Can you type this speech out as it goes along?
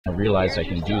I realized I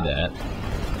can do that.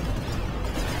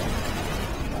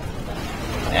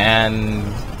 And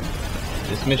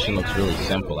this mission looks really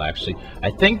simple, actually.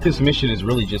 I think this mission is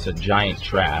really just a giant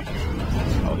trap.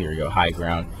 Oh, here we go, high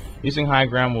ground. Using high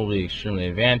ground will be extremely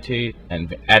advantageous.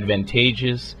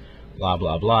 Blah,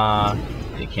 blah, blah.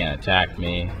 They can't attack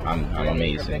me. I'm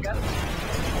amazing.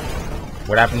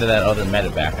 What happened to that other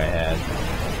medevac I had?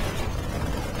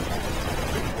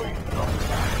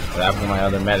 What happened to my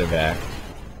other medevac?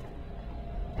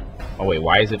 Oh, wait,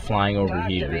 why is it flying over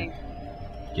here?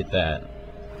 Get that.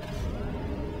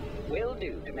 Will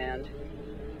do, Command.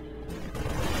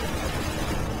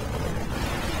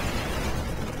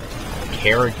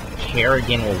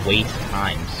 Kerrigan will waste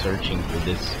time searching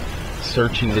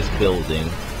this building.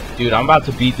 Dude, I'm about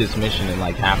to beat this mission in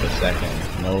like half a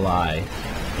second. No lie.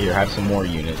 Here, have some more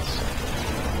units.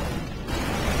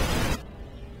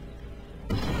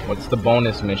 What's the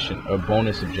bonus mission or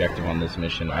bonus objective on this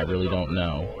mission? I really don't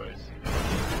know.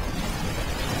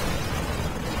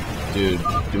 Dude,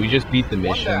 do we just beat the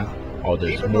mission? Oh,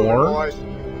 there's more? Of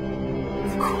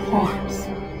course.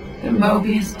 The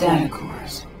Mobius data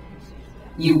cores.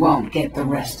 You won't get the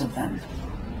rest of them.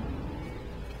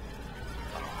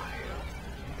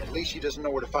 At least she doesn't know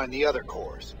where to find the other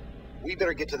cores. We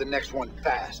better get to the next one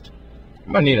fast.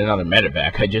 I'm gonna need another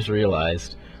medevac. I just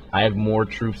realized I have more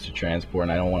troops to transport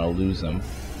and I don't want to lose them.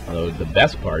 Although the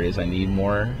best part is I need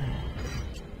more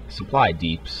supply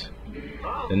deeps.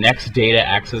 The next data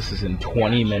access is in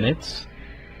 20 minutes.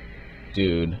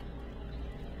 Dude.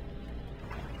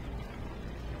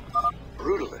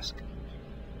 Brutalisk.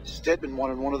 Stedman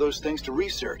wanted one of those things to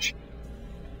research.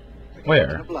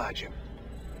 Where? Oblige him.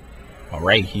 Oh,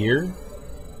 right here.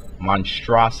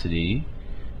 Monstrosity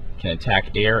can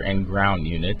attack air and ground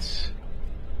units.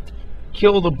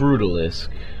 Kill the Brutalisk.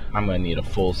 I'm gonna need a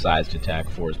full-sized attack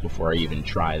force before I even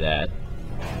try that.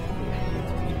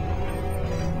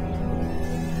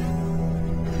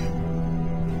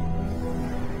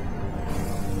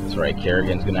 That's right,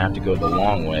 Kerrigan's gonna have to go the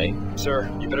long way. Sir,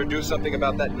 you better do something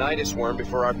about that Nidus worm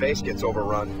before our base gets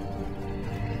overrun.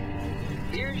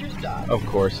 Here's your stop. Of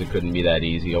course, it couldn't be that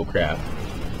easy. Oh crap.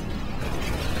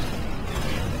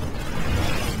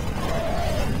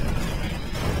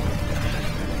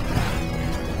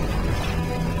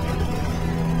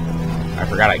 I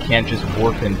forgot I can't just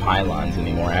warp in pylons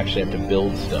anymore. I actually have to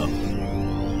build stuff.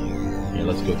 Here,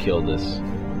 let's go kill this.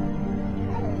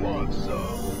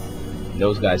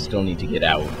 Those guys still need to get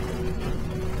out.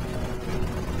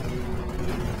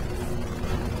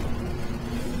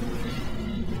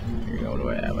 Here we go. What do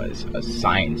I have? A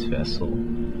science vessel.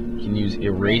 Can use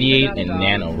irradiate and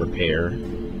nano repair.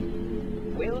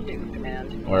 Will do,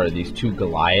 Command. Or are these two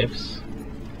Goliaths?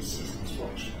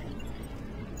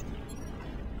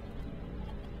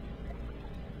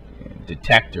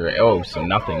 Detector. Oh, so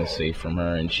nothing's safe from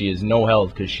her, and she has no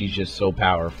health because she's just so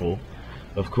powerful.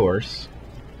 Of course.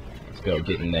 Let's go,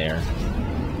 get in there.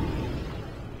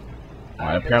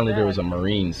 Apparently there was a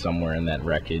Marine somewhere in that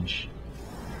wreckage.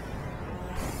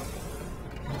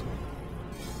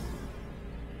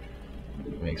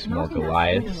 Make some more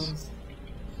Goliaths.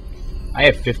 I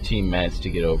have 15 minutes to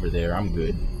get over there. I'm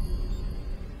good.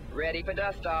 Ready for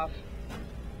dust off.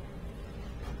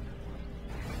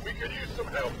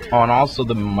 Oh, and also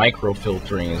the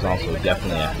microfiltering is also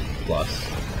definitely a plus.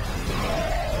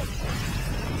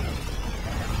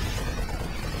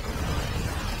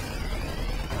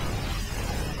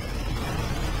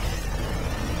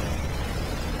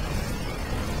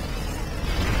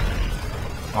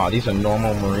 Oh, these are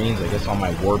normal Marines. I guess all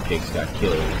my war pigs got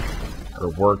killed. Or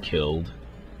were killed.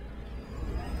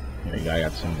 There you go, I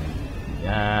got some of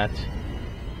that.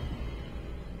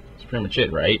 That's pretty much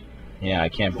it, right? Yeah, I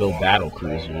can't build battle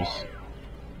cruisers.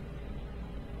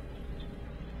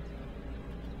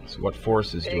 So what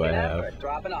forces do I have?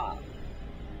 Dropping off.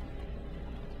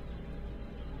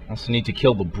 I also need to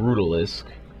kill the Brutalisk.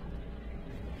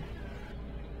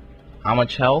 How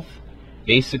much health?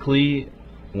 Basically,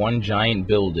 one giant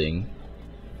building.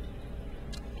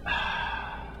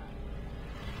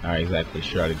 Not exactly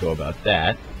sure how to go about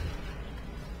that.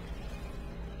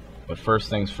 But first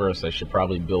things first, I should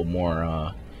probably build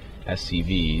more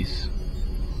SCVs.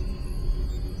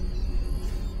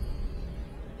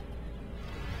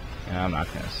 I'm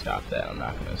not going to stop that. I'm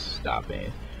not going to stop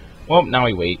it. Well, now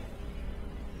we wait.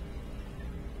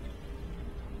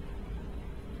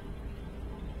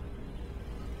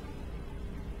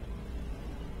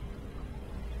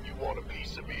 You want a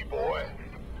piece of me, boy?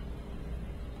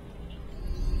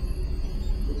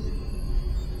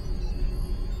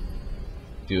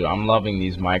 Dude, I'm loving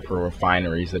these micro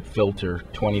refineries that filter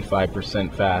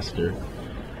 25% faster.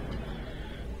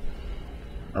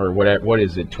 Or whatever, what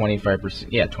is it, 25%?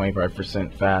 Yeah,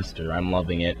 25% faster. I'm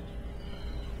loving it.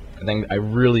 I think I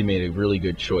really made a really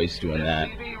good choice doing that.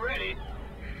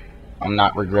 I'm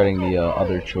not regretting the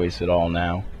other choice at all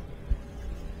now.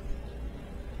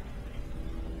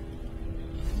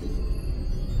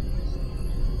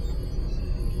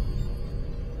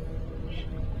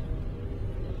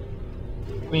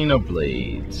 Queen of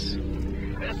Blades.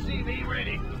 SCV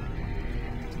ready.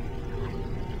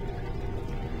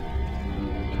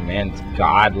 Commands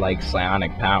godlike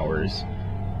psionic powers.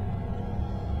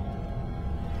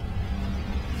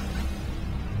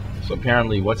 So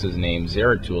apparently, what's his name?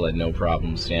 Zeratul had no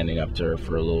problem standing up to her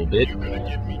for a little bit. You're gonna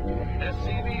get me.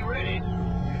 SCV ready.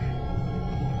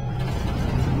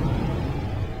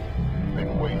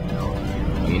 Been waiting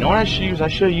on You know what I should use? I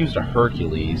should have used a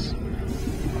Hercules.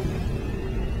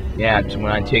 Yeah, when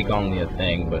I take on the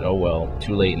thing, but oh well,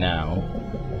 too late now.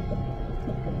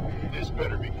 This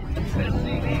better be quick.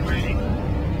 SCV ready.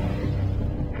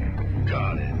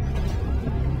 Got it.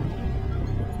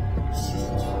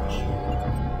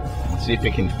 Let's see if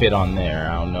it can fit on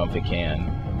there. I don't know if it can.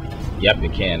 Yep,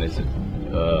 it can. It's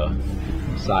a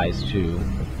size 2.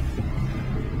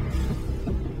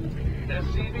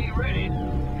 SCV ready.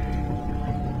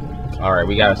 Alright,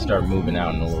 we gotta start moving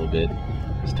out in a little bit.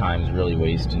 This time's really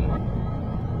wasting.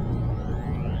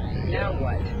 Now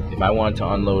what? If I wanted to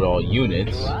unload all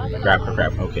units... Crap.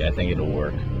 Okay, I think it'll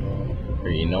work. Or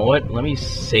you know what? Let me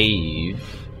save...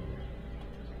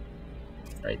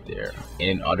 Right there.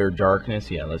 In utter darkness.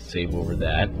 Yeah, let's save over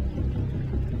that.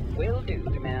 Will do,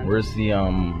 Command. Where's the,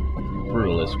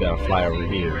 Brutalist? We gotta fly over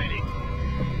here.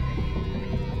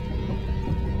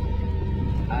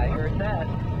 I heard that.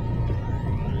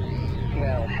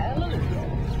 Well, hallelujah.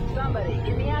 Somebody,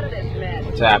 get me out of this mess.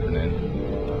 What's happening?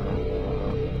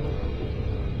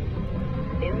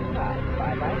 Inside,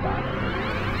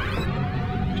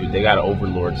 5x5. Dude, they got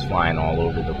overlords flying all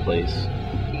over the place.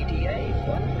 ETA,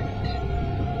 1 minute.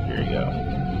 Here you go.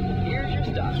 Here's your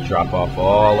stuff. Let's drop off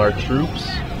all our troops.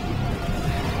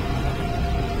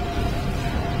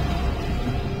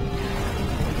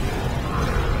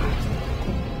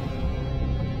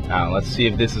 Now, let's see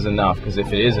if this is enough, because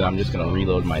if it isn't, I'm just going to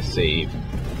reload my save.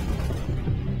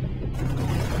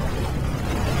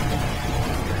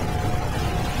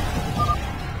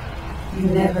 You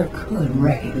never could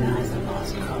recognize a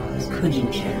lost cause, could you,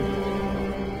 Chen?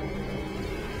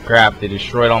 Crap, they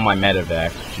destroyed all my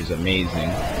medevacs, which is amazing.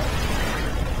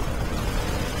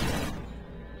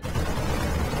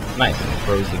 Nice, and it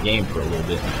froze the game for a little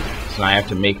bit. So now I have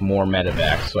to make more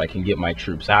medevacs so I can get my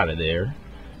troops out of there.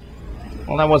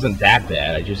 Well, that wasn't that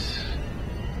bad. I just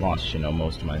lost, you know,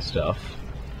 most of my stuff.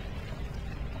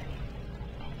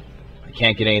 I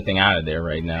can't get anything out of there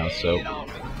right now, so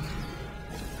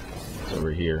it's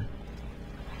over here.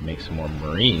 Make some more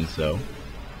Marines, though.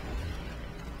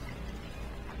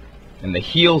 And the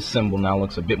heal symbol now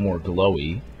looks a bit more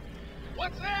glowy.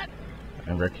 What's that?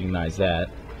 I recognize that.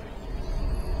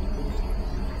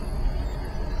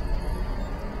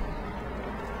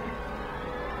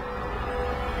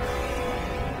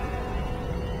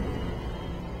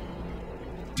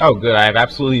 Oh good, I have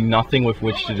absolutely nothing with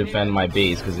which to defend my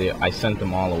base because I sent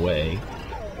them all away.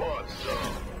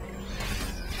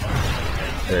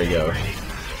 There you go.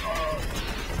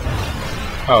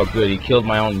 Oh good, he killed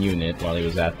my own unit while he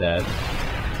was at that.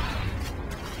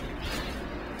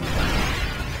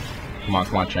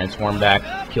 Come on, transform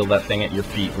back. Kill that thing at your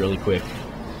feet really quick.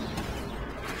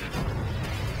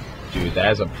 Dude,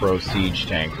 that is a pro siege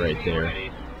tank right there.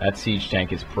 That siege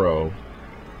tank is pro.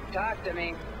 Talk to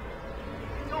me.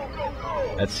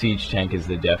 That siege tank is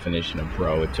the definition of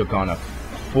pro. It took on a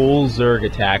full Zerg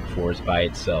attack force by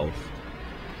itself.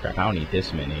 Crap, I don't need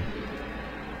this many.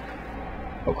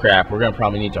 Oh crap, we're gonna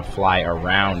probably need to fly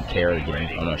around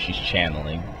Kerrigan. Oh no, she's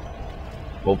channeling.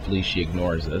 Hopefully she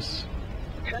ignores us.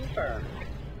 Confirmed.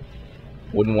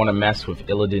 Wouldn't want to mess with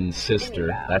Illidan's sister,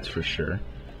 that's for sure.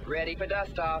 Ready for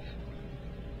dust off.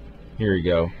 Here we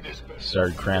go.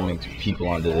 Start cramming people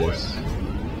onto this.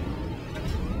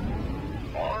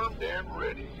 Armed and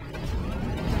ready.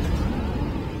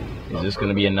 Is this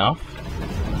gonna be enough?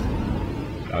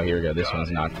 Oh, here we go. This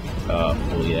one's not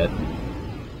full yet.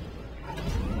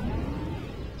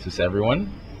 Is this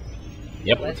everyone?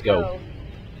 Yep, let's go.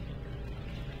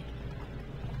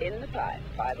 In the pipe,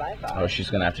 5x5. Oh, she's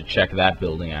gonna have to check that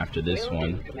building after this Will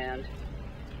one. do, Command.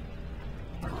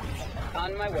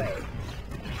 On my way.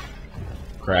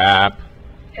 Crap.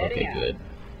 Heading Okay, out. good.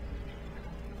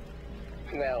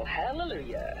 Well,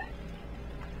 hallelujah.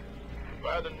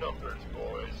 By the numbers,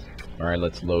 boys. Alright,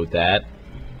 let's load that.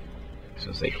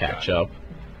 Since they catch up.